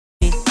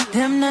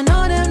Them no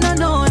know, them no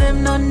know,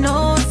 them no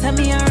know. Say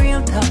me a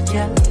real top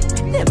girl.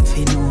 Them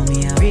fi know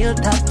me a real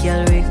top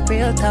girl,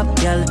 real top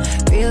girl,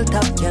 real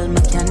top girl.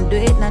 Me can do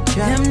it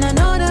natural. Them no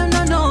know, them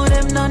no know,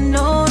 them no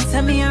know.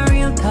 Say me a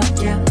real top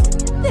girl.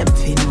 Them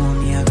fi know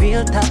me a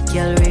real top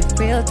girl,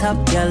 real top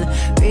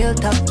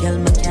girl.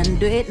 Me can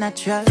do it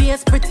natural.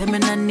 Face pretty, me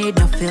no need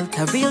no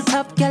filter. Real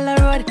top girl a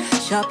road,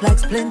 sharp like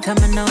splinter.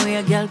 Me no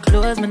wear girl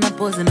clothes, me no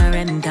pose in a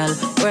rental.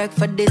 Work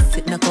for this,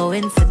 it no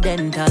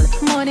coincidental.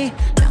 Money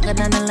longer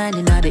than the line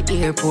in the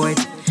airport.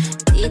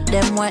 Eat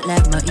them white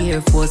like my Air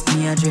Force.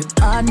 Me a drip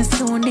hard, me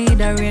soon need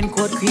a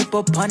raincoat. Creep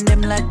up on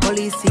them like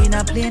police in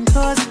a plain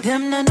clothes.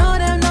 Them no know,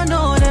 them no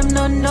know, them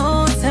no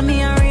know. Say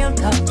me a real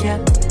top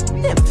girl.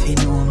 Them fi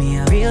know me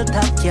a real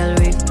top girl,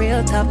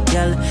 real top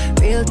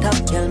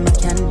girl. Me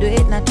can do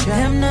it natural.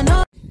 Them no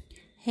know.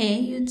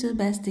 Hey YouTube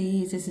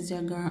besties, this is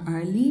your girl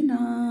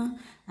Arlena.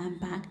 I'm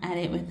back at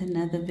it with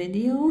another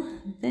video.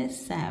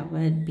 This set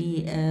would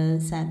be a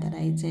set that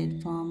I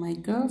did for my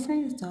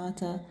girlfriend's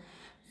daughter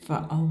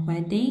for a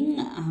wedding.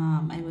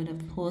 I would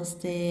have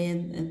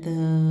posted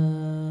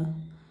the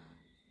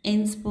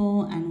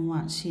inspo and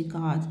what she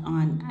got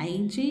on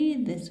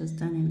IG. This was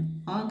done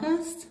in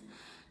August.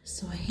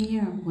 So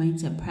here I'm going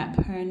to prep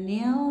her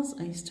nails.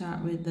 I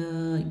start with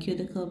the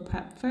cuticle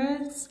prep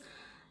first.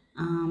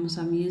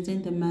 So I'm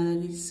using the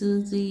Melody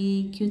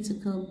Susie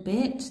cuticle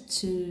bit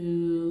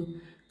to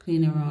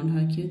clean around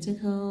her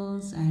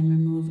cuticles and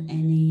remove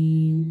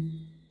any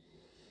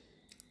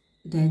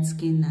dead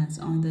skin that's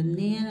on the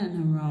nail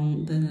and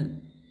around the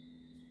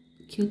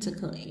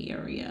cuticle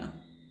area,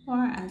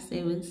 or as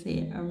they would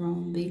say,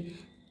 around the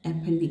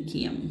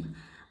eponychium.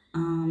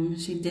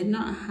 She did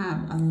not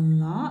have a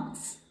lot,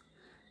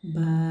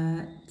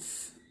 but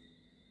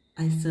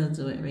I still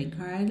do it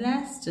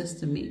regardless, just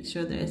to make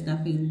sure there's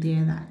nothing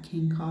there that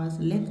can cause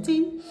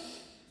lifting.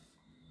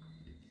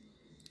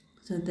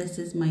 So this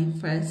is my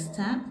first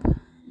step.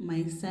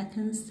 My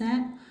second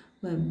step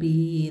would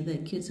be the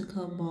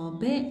cuticle ball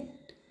bit.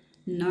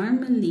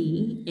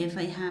 Normally, if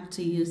I have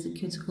to use the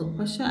cuticle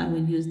pusher, I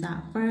would use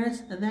that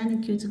first,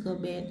 then the cuticle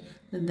bit,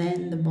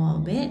 then the ball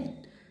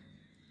bit,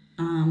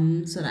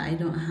 so that I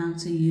don't have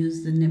to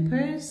use the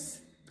nippers.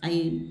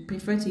 I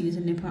prefer to use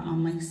a nipper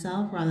on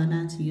myself rather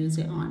than to use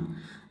it on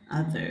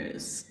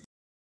others.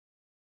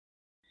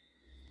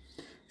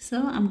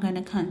 So I'm going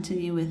to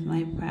continue with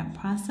my prep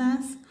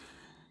process.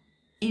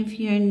 If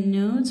you're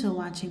new to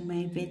watching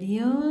my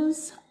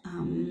videos,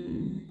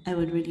 I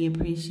would really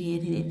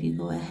appreciate it if you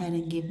go ahead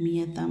and give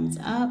me a thumbs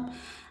up,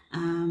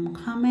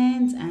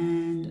 comment,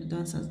 and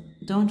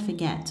don't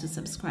forget to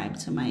subscribe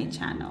to my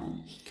channel.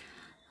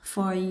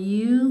 For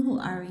you who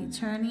are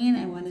returning,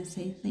 I want to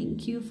say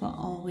thank you for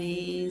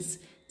always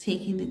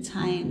taking the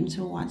time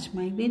to watch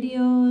my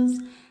videos,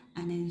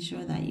 and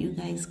ensure that you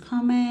guys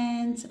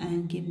comment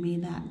and give me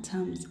that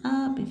thumbs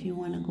up. If you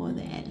want to go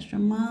the extra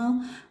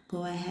mile,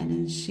 go ahead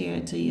and share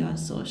it to your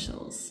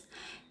socials.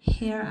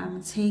 Here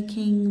I'm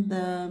taking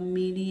the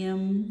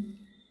medium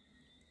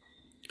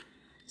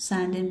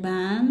sanding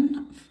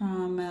band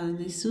from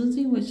Melody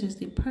Susie, which is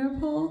the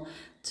purple,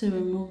 to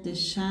remove the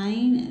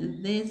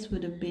shine. This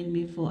would have been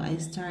before I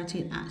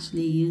started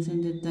actually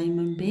using the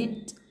diamond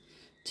bit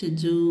to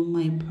do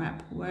my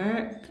prep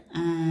work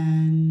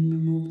and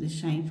remove the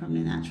shine from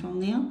the natural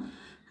nail.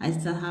 I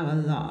still have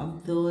a lot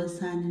of those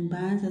sanding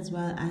bands as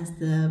well as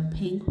the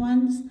pink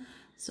ones,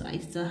 so I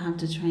still have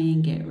to try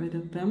and get rid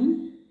of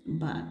them,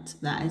 but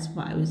that is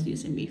what I was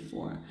using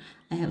before.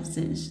 I have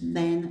since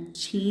then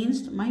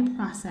changed my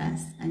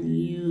process and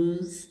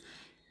use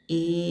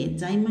a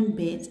diamond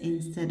bit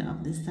instead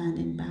of the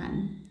sanding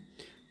band,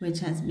 which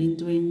has been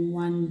doing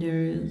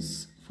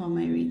wonders for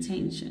my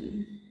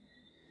retention.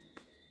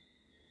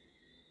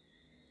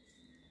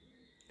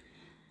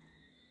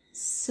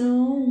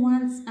 So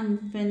once I'm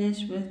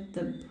finished with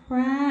the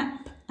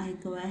prep, I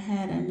go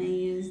ahead and I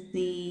use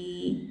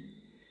the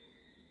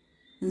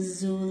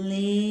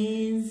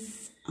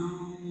Zule's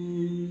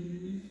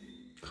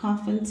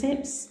coffin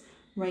tips,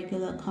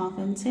 regular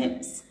coffin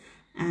tips,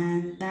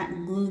 and that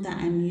glue that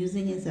I'm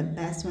using is the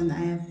best one that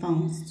I have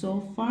found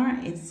so far.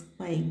 It's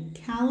by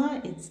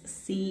Cala. It's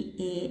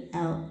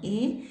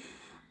C-A-L-A.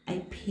 I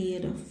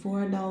paid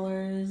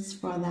 $4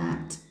 for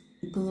that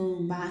glue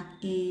back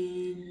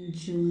in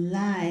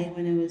July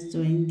when I was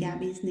doing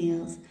Gabby's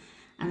nails,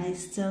 and I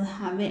still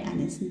have it and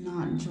it's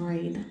not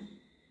dried.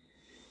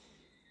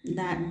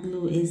 That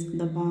glue is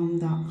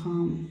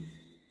thebomb.com.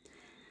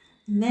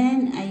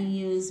 Then I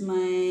use my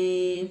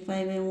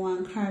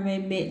 5-in-1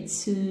 carbide bit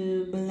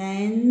to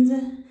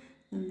blend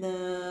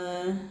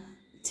the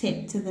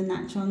tip to the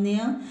natural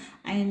nail.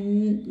 I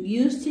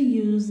used to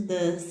use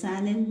the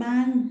sanding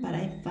band, but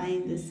I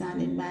find the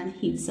sanding band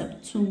heats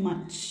up too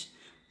much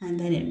and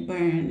then it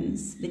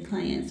burns the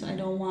client, so I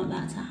don't want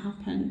that to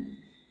happen.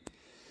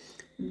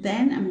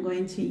 Then I'm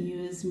going to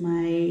use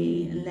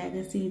my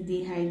Legacy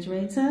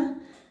dehydrator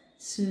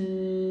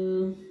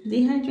to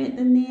dehydrate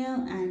the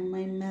nail, and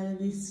my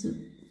Melody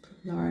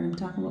Lord, I'm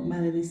talking about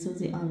Melody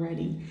Susie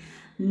already.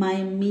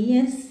 My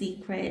Mia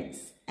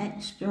Secrets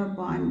Extra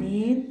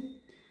Bonded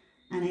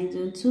And I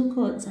do 2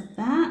 coats of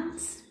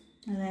that.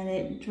 I let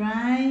it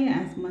dry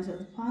as much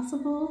as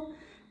possible.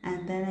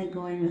 And then I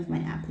go in with my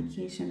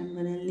application. I'm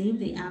going to leave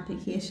the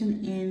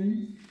application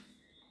in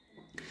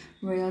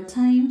real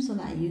time so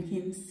that you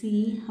can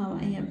see how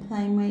I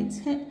apply my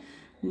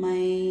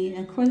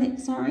acrylic,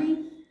 sorry.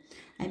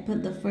 I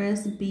put the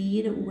first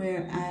bead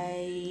where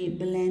I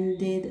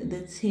blended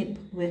the tip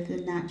with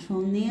the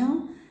natural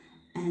nail,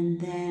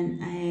 and then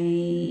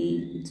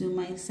I do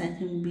my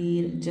second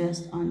bead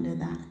just under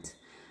that.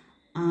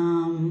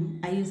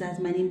 I use as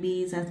many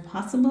beads as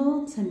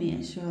possible to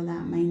make sure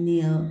that my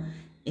nail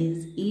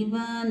is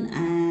even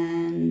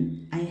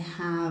and I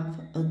have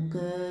a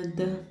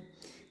good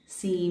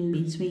seam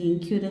between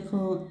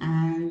cuticle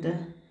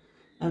and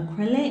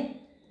acrylic.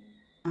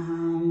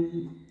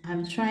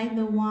 I've tried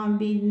the 1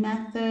 bead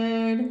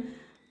method.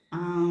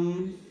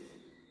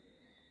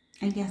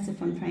 I guess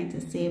if I'm trying to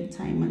save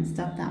time and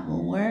stuff, that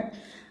will work,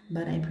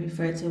 but I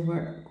prefer to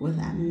work with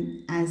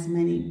as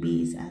many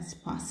beads as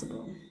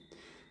possible.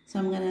 So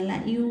I'm going to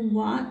let you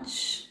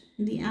watch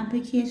the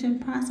application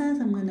process.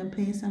 I'm going to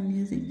play some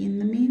music in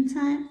the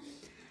meantime,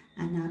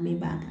 and I'll be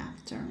back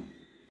after.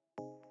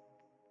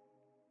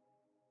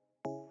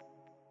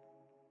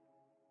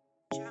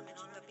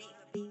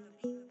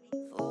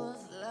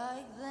 Fools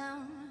like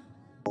them,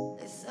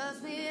 they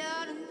suss me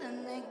out and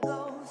then they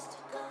ghost.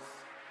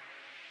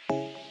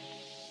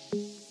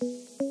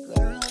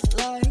 Girls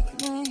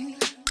like me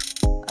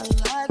are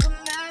like a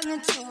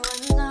magnet to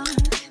a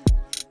knife.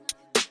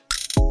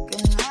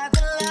 Can like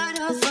a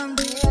lighter from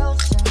the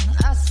ocean.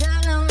 I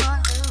sell them on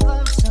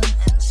devotion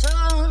and so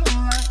on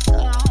my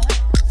God.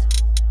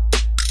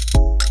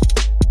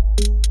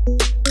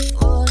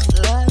 Fools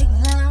like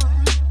them,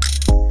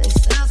 they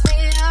suss me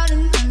out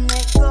and then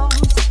they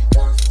ghost.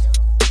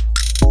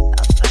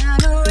 I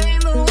found a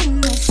rainbow in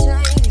the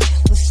shade.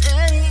 The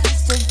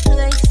shadiest of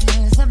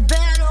places, a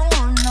better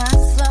one I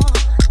saw.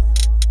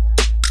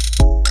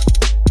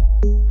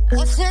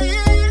 I said,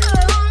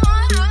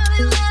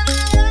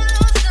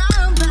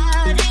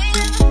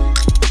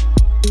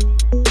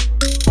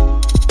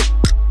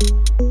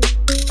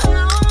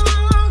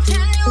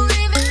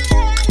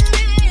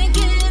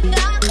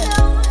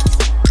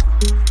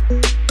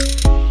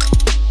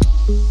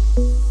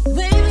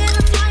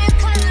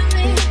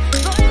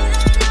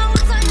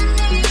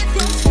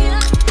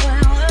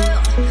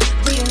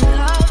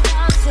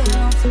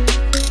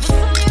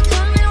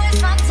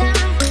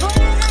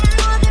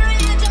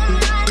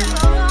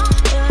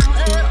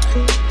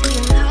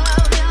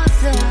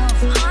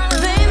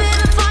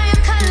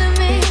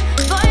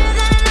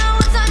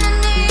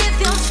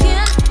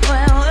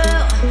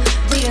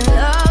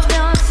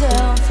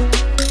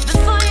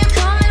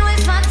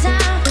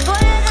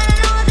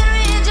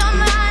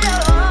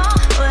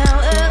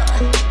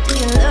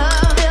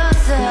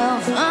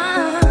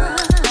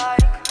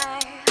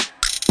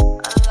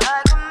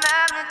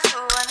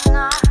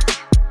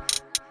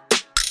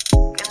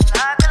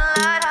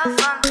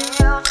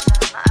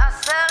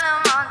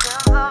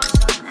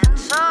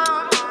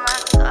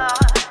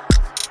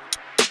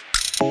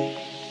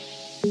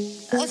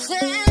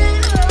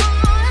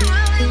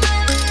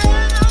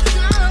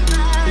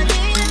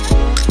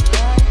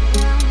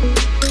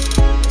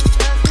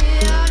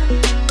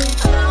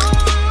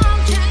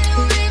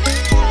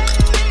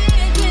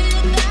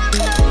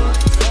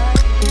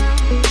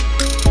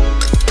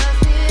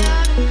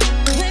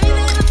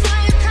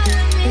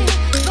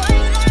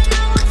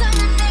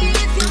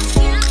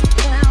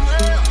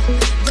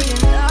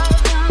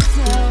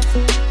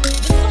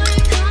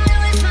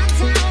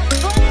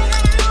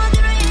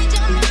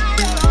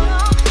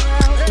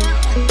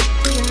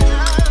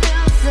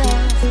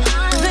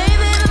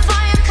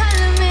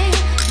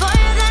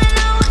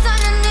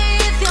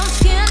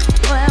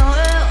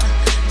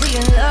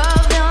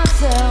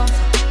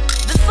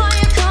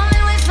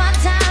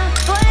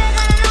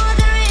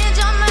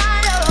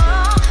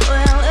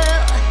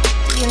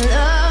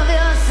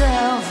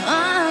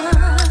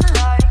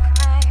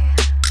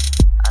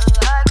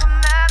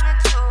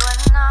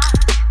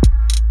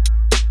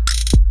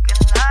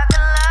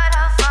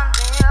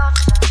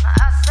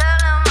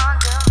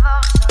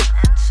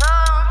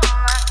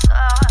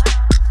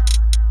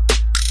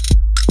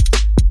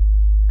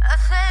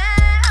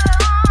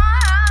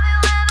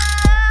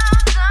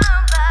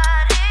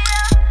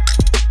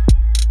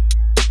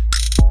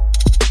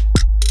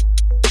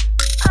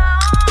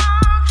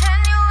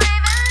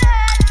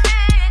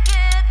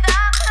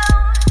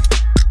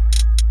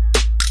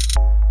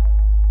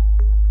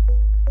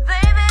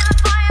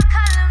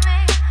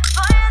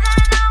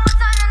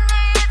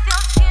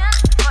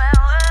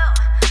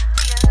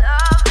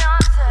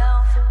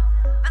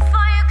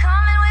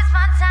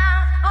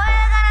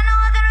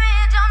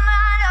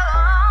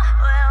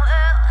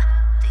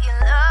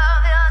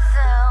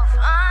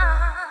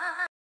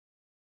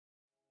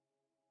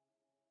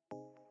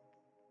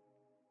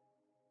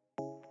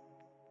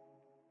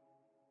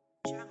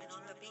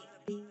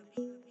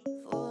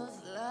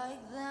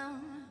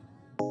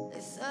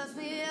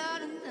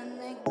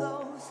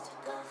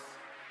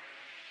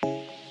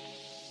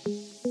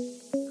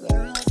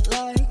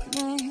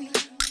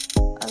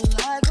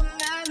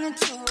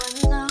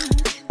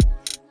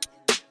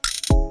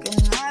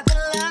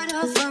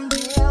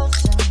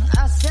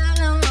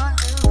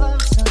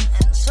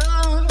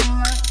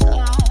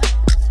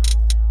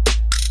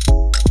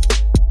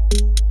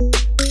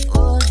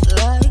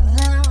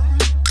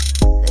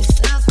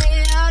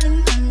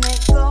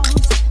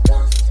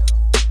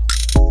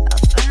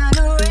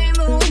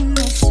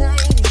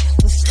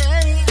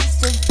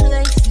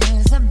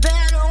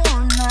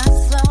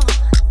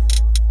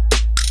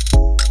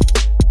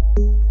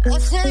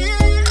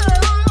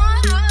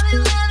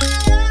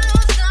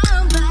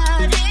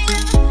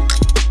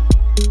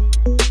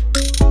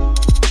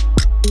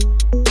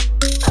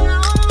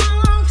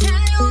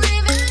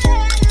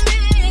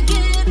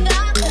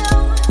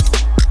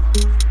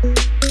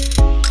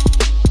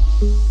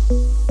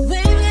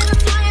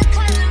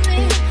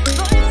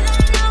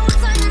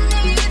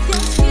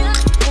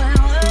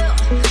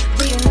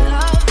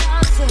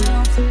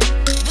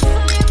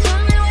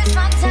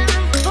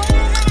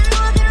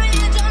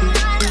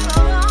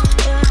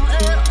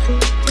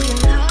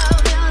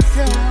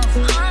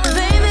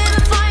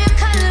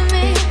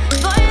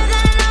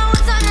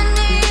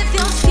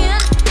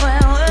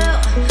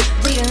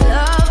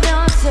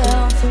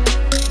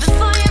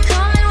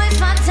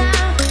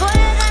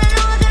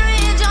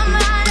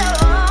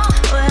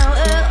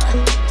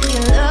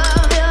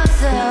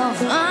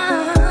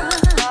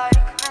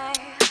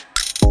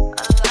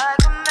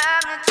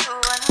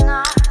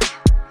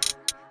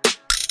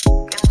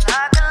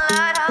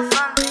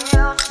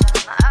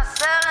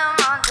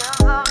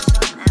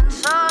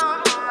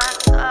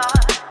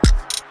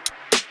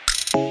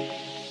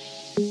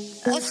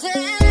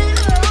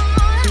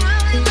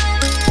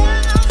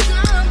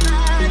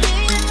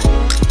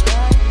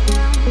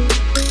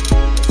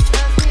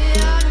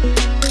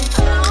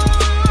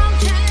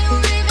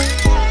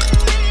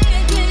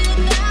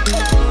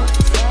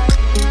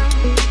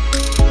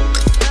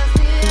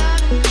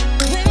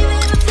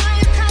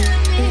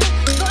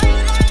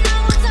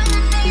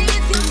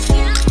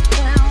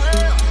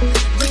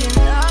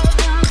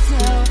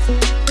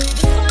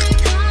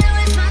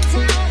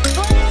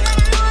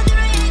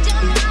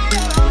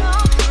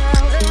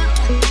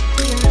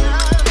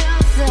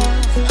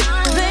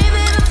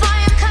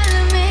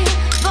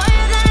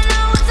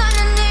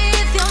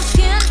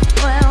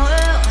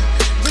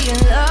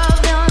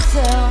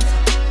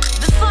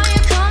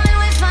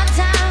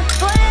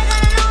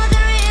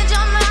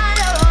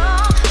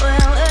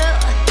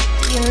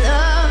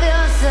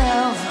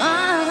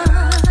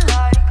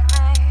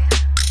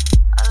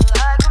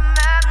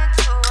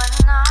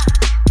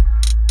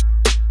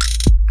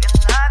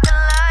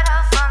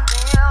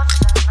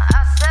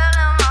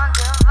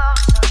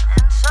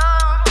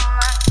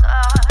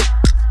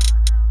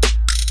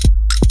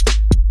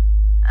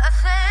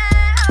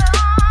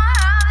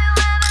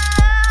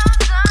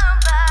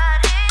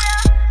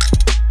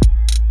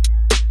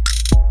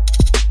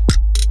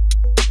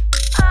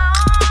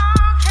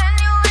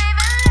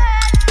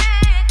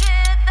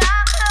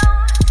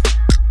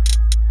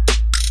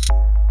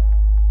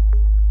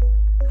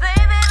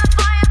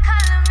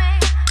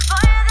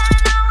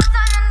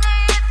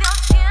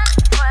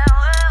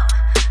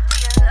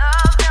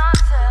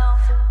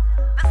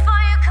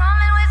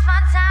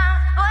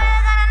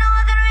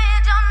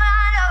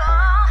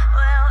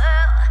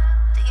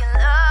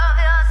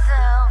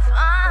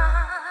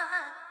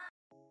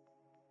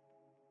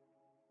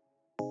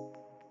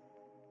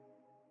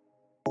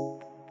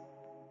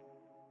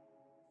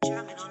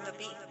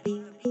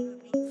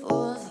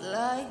 Fools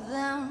like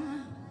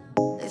them,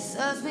 they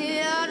suss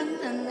me out and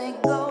then they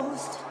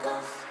ghost.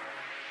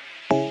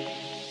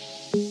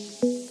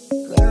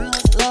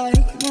 Girls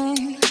like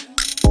me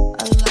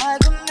are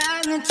like a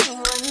magnet to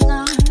a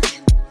knife.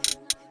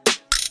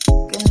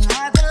 Can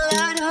knock a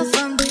light out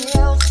from the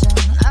ocean.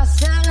 I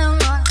sell them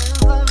my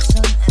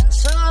devotion and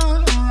show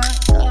them my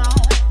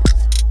thoughts.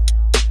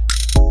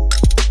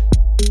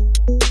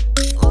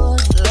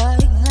 Fools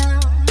like them,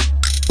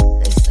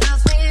 they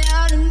suss me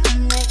out and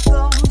then they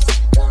ghost.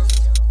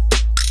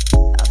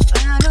 I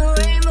found a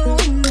rainbow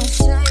in the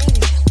shade,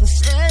 the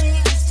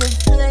shadiest of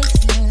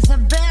places, a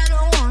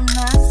better one I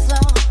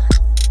saw.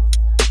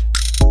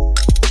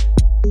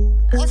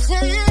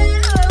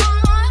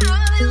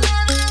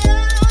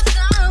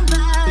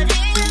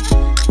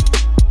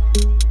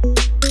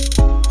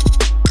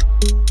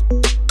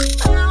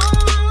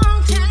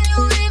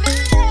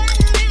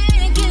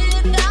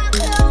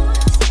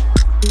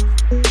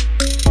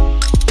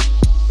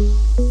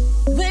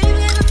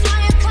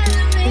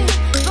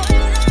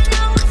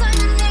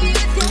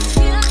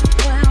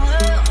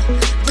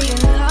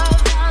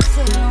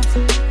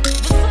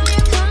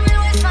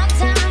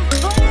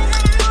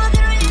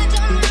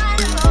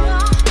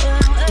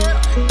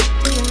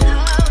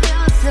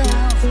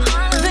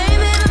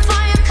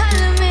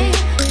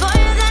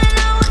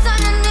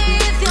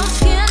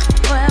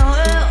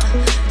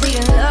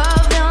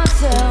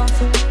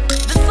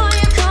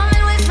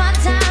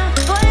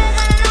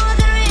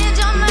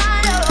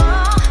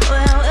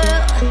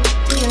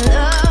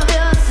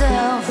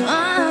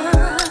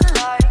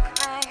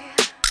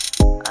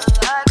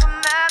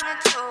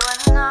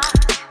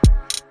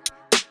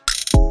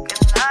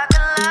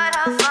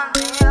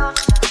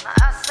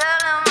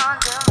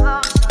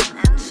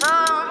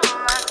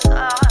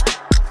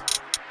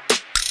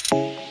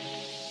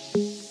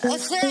 I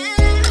said,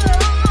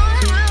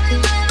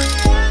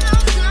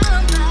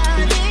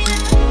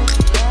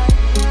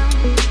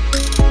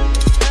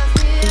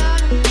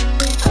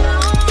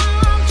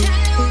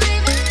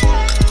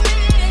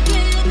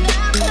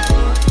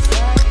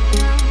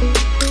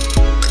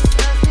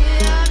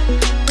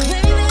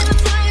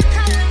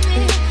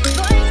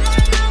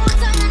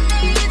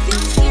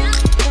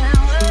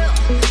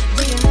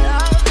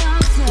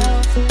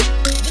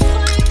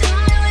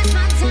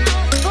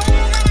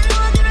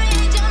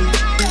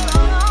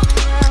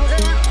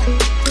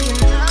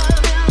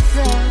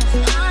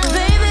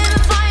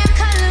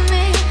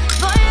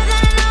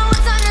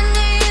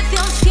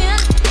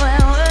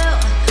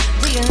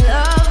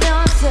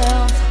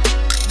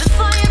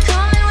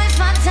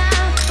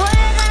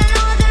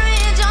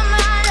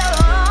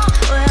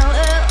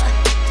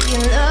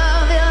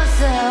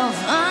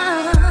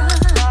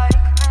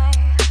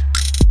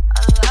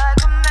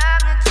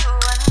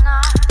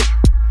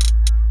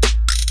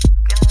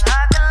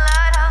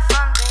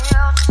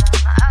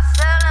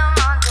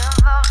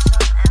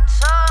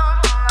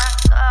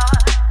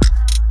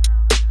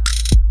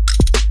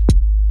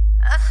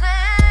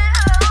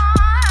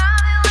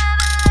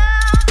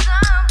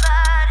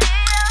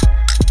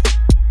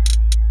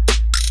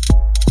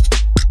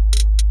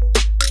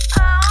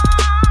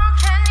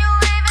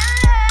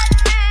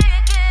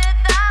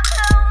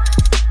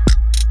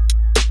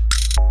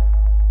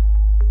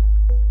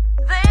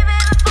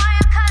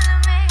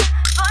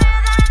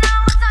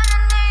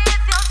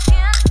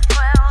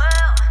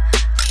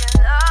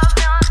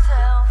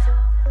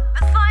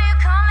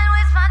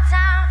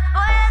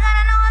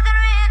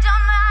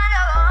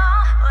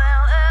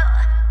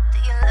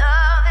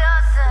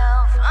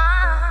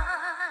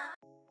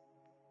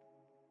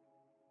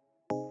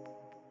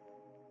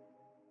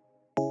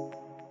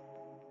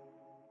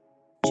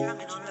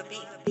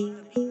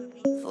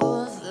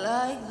 fools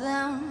like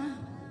them,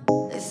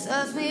 they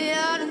suss me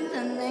out and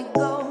then they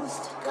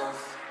ghost.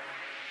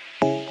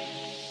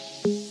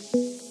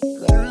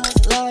 Girls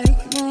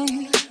like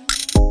me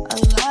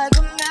are like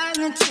a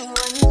magnet to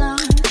a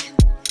knife.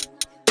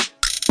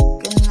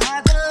 Can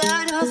knock a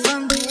light out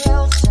from the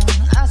ocean.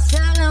 I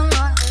sell them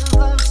my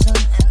devotion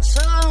and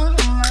show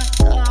them my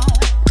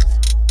thoughts.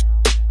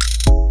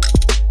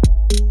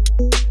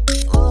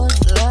 Fools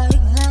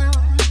like them,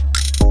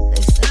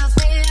 they suss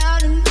me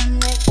out and then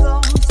they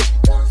ghost.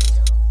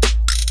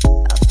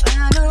 I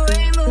found a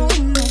rainbow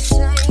in the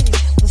shade,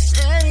 the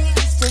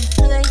shadiest of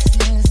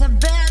places, a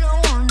better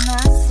one I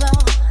saw.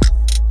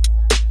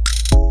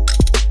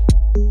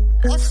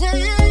 I said,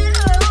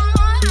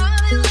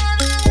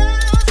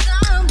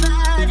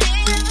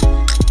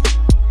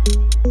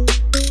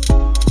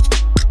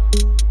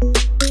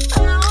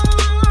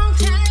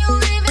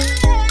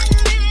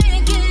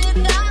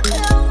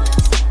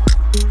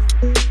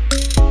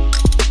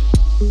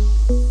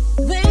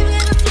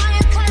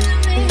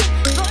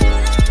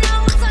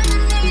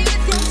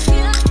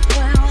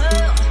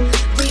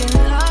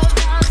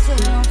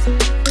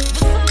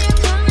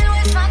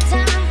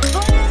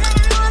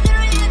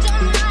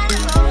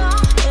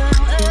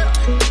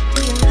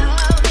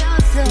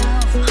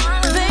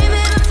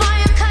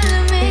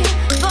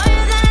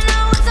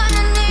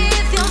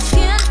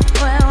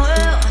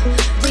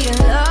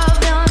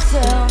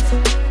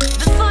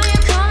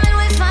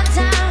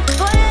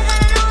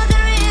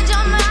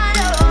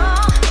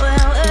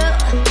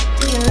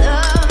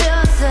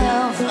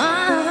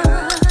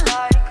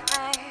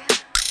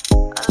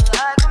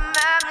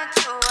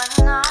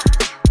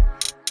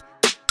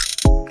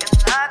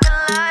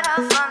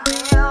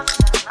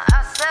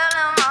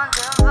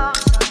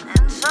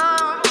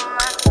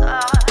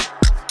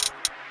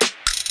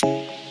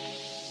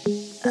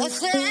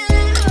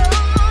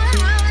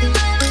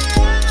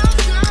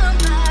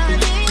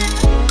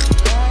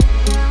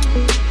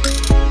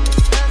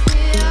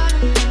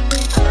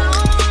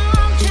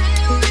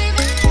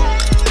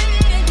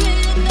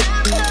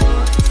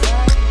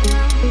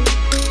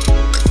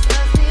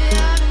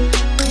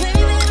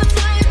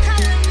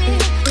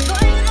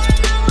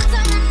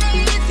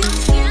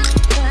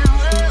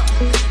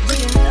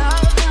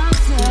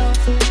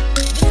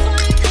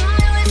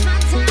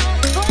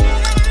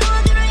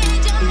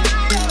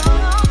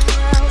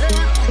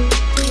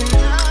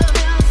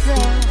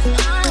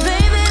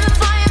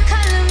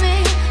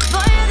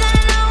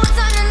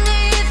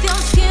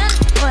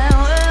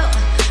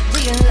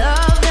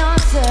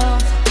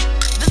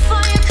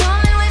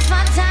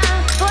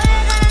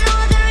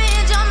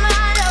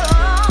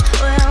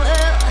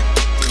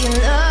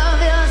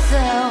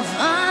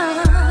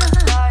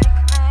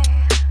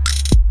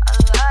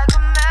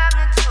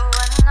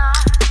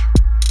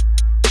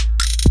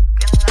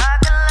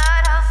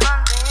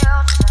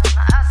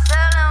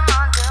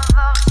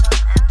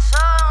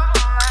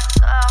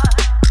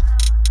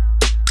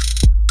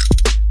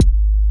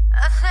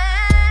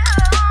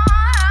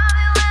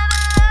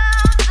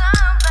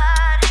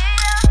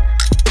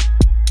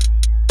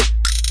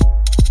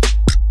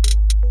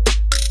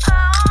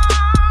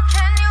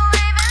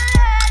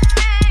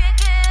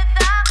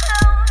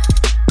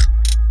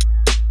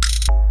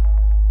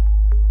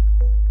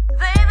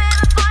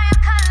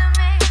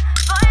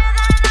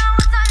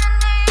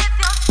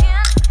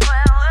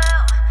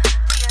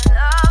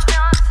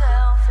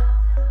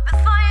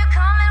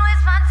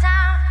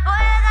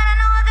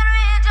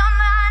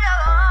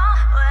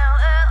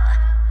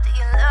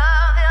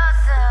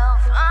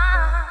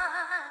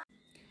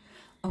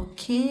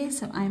 Okay,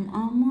 so I'm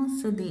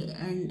almost to the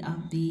end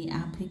of the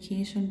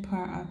application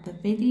part of the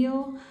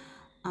video.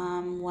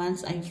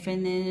 Once I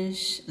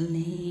finish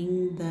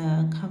laying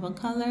the cover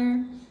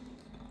color,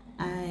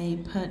 I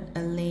put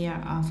a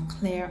layer of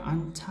clear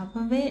on top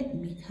of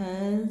it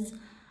because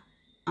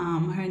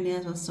her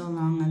nails were so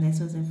long, and this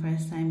was the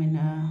first time in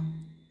a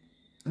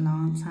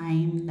long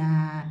time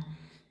that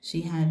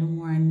she had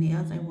worn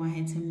nails. I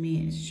wanted to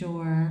make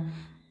sure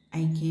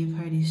I gave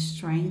her the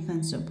strength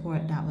and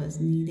support that was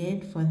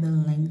needed for the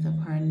length of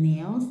her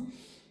nails.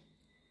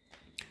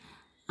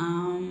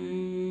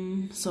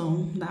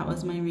 So that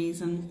was my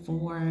reason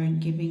for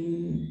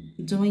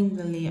doing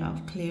the layer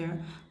of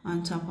clear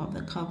on top of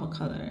the cover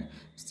color.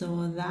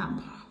 So that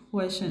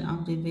portion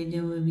of the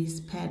video will be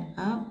sped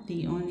up.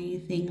 The only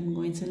thing I'm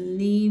going to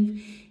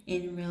leave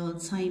in real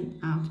time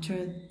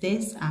after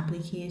this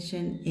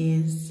application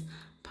is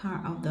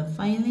part of the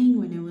filing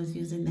when I was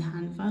using the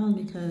hand file,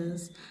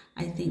 because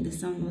I think the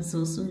sound was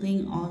so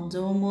soothing,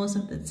 although most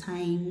of the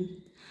time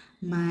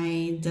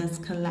my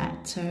dust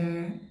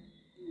collector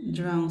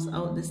drowns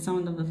out the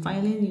sound of the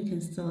filing. You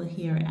can still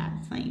hear it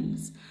at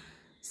times.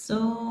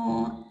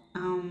 So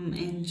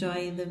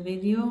enjoy the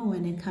video.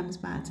 When it comes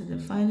back to the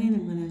filing,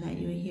 I'm going to let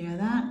you hear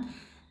that.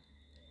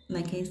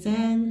 Like I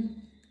said,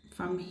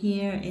 from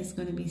here it's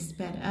going to be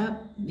sped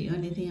up. The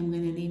only thing I'm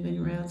going to leave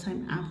in real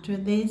time after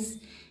this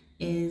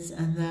is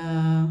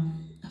the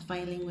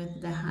filing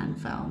with the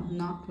hand file,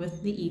 not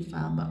with the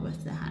e-file, but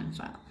with the hand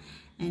file.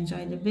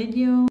 Enjoy the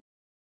video.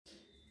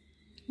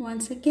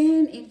 Once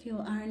again, if you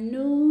are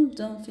new,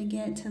 don't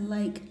forget to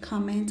like,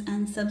 comment,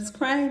 and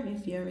subscribe.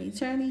 If you're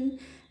returning,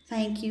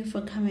 thank you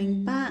for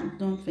coming back.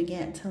 Don't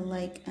forget to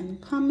like and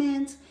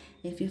comment.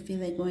 If you feel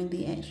like going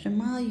the extra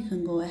mile, you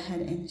can go ahead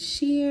and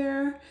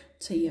share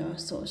to your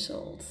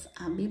socials.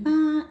 I'll be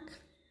back.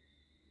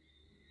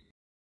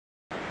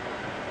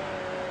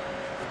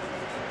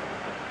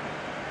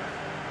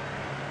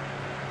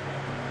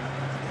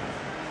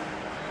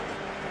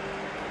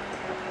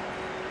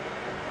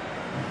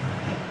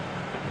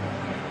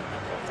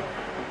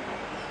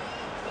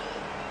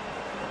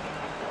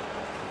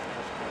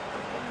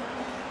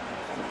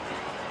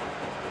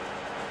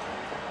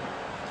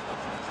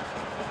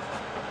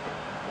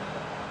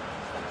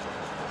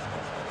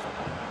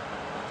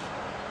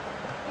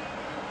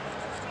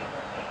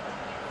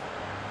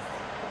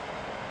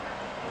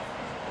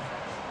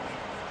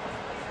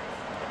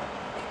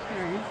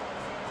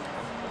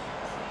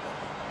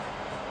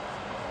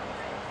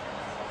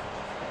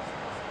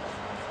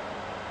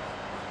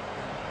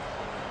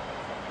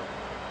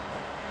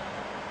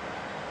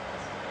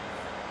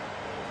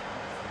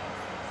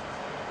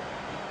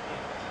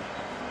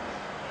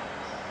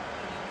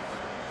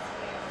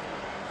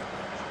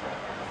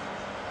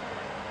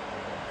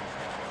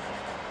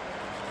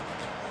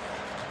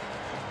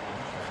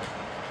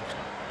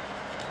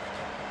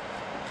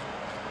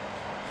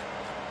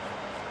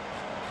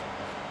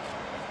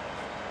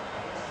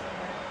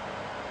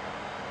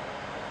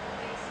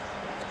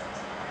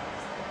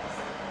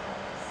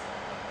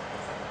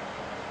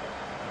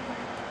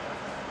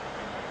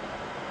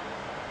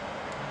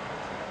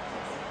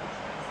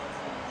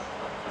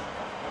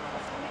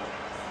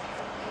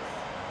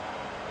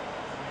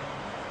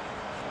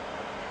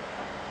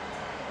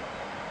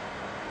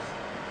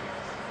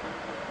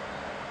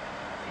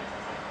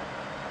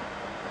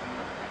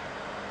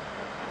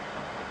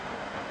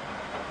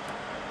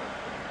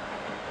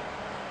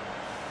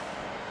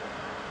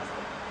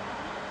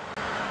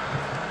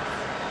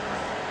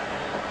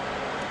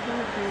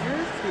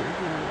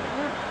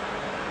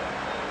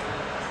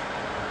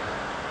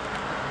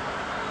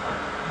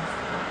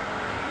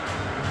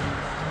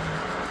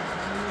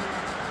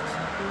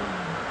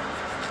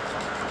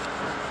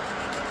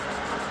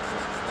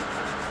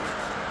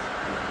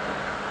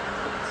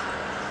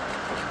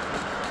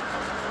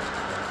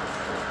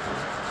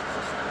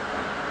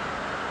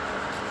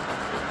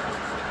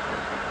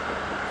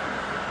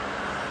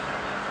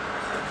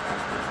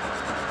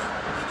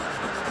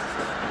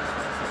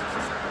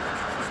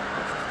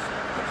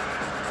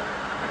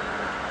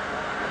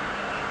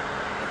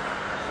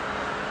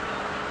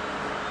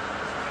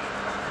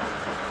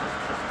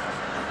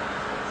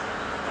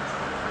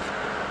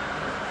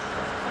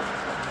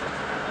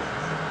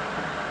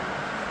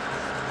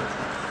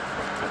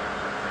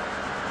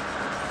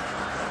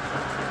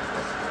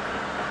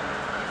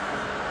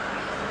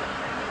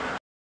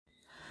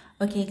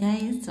 Okay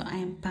guys, so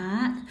I'm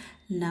back.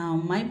 Now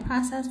my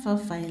process for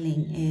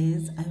filing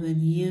is I would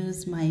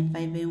use my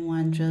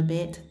 5-in-1 drill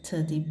bit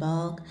to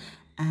debulk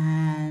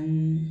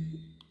and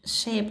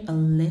shape a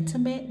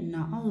little bit,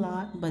 not a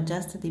lot, but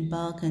just to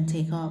debulk and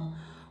take off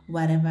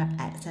whatever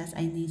excess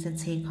I need to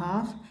take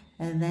off.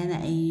 And then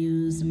I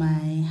use my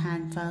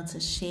hand file to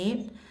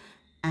shape,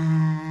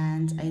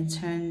 and I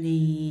turn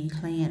the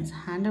client's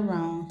hand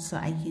around so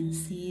I can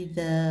see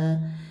the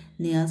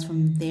nails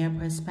from their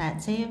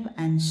perspective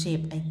and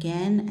shape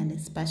again, and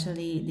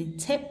especially the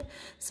tip,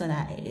 so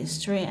that it is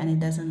straight and it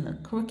doesn't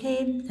look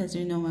crooked, because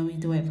you know when we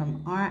do it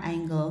from our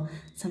angle,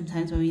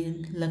 sometimes when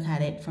we look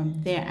at it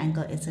from their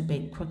angle it's a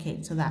bit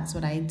crooked. So that's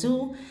what I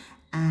do.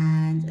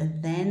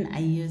 And then I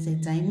use a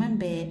diamond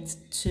bit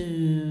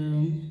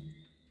to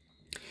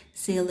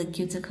seal the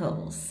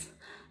cuticles.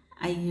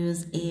 I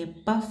use a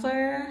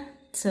buffer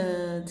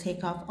to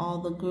take off all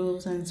the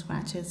grooves and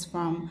scratches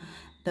from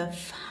the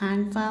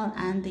hand file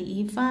and the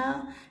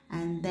e-file,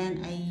 and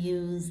then I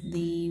use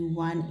the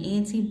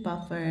 180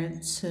 buffer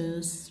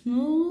to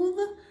smooth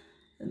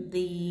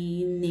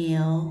the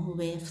nail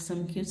with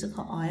some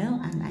cuticle oil,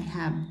 and I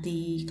have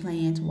the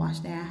client wash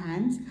their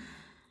hands,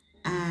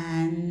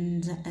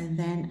 and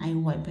then I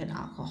wipe with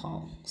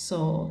alcohol.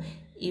 So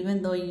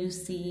even though you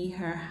see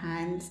her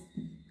hands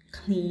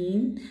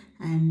clean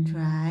and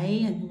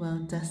dry and well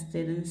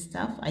dusted and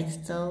stuff, I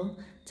still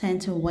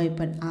tend to wipe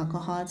with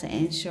alcohol to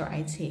ensure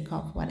I take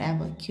off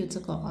whatever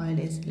cuticle oil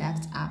is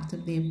left after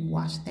they've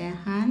washed their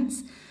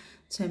hands,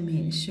 to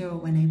make sure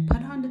when I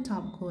put on the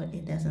top coat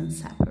it doesn't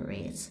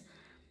separate.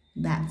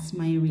 That's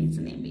my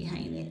reasoning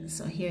behind it.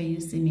 So here you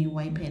see me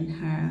wiping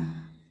her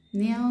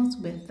nails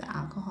with the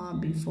alcohol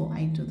before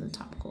I do the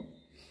top coat.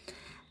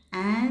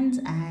 And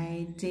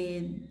I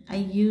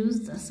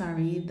used the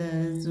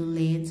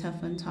Zulay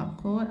Toughen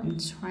top coat. I'm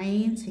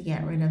trying to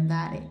get rid of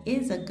that.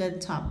 It is a good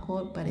top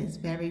coat, but it's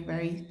very,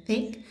 very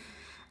thick,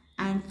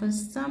 and for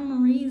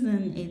some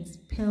reason it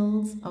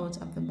spills out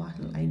of the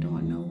bottle. I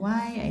don't know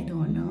why, I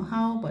don't know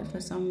how, but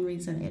for some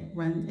reason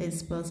it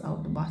spills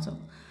out the bottle.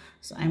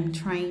 So I'm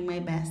trying my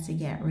best to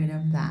get rid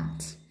of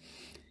that.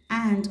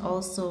 And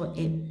also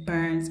it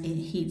burns, it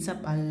heats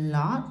up a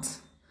lot.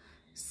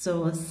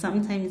 So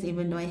sometimes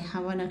even though I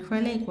have an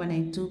acrylic, when I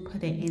do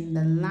put it in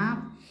the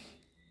lamp,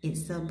 it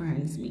still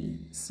burns me.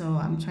 So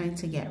I'm trying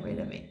to get rid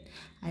of it.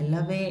 I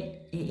love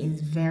it. It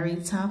is very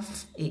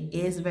tough. It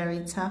is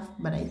very tough,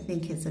 but I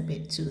think it's a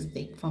bit too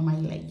thick for my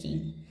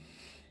liking.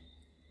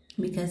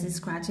 Because it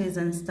scratches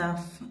and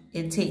stuff,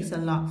 it takes a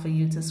lot for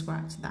you to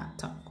scratch that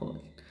top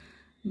coat.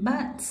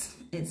 But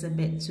it's a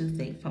bit too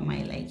thick for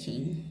my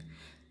liking.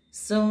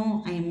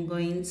 So I'm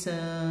going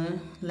to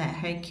let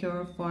her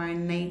cure for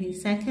 90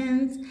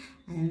 seconds,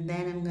 and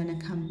then I'm going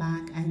to come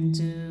back and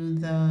do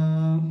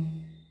the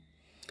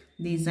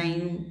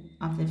design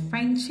of the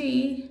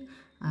Frenchie.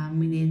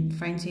 We did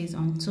Frenchies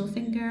on 2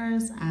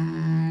 fingers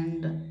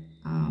and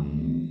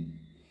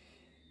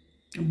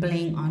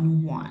bling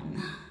on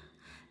 1.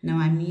 Now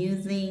I'm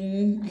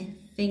using, I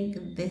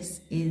think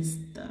this is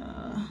it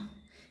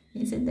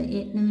the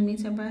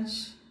 8mm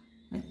brush?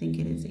 I think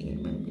it is the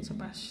 8mm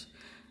brush.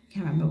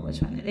 Can't remember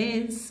which one it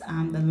is,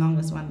 the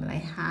longest one that I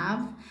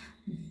have.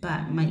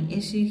 But my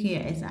issue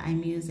here is that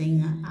I'm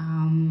using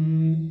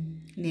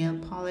nail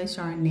polish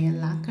or nail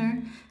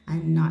lacquer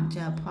and not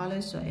gel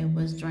polish, so it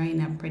was drying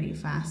up pretty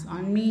fast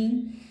on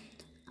me,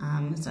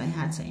 so I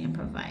had to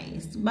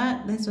improvise.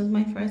 But this was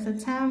my first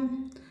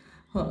attempt.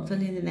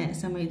 Hopefully the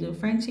next time I do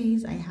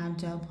Frenchies, I have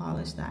gel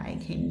polish that I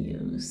can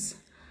use.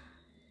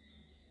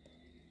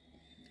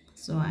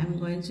 So I'm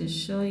going to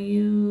show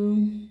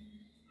you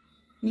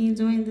me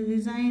doing the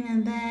design,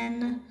 and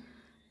then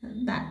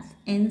that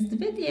ends the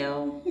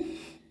video.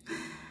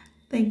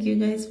 Thank you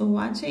guys for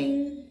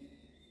watching.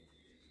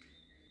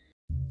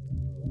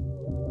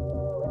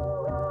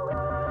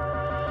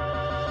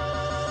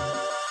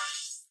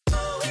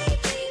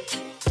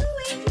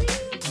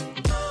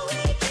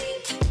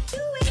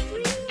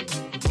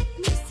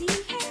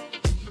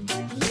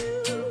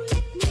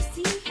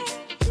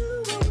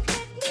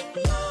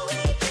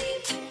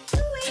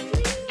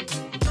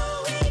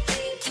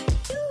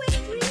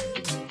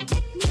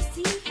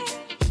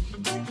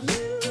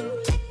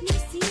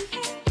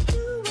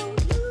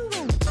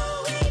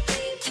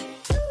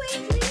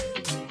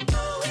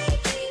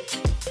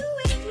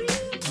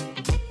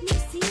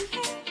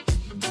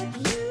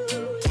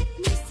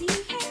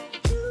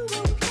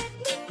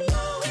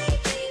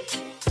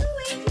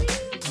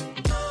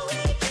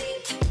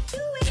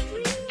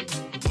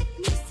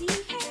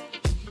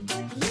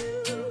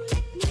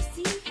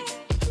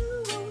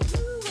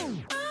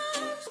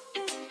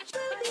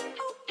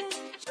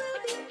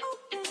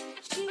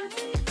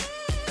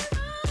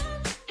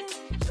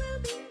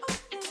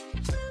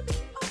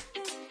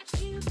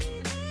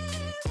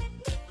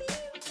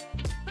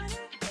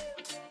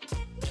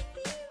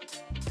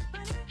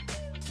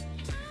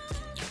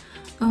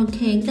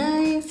 Okay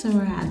guys, so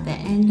we're at the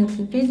end of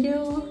the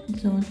video.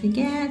 Don't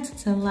forget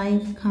to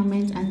like,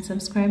 comment and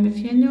subscribe if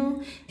you're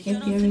new.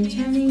 If you're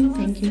returning,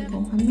 thank you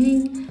for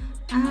coming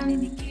and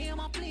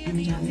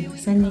enjoy.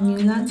 Sending you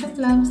lots of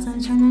love,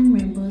 sunshine and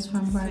rainbows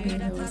from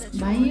Barbados.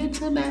 Bye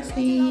YouTube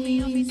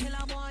besties.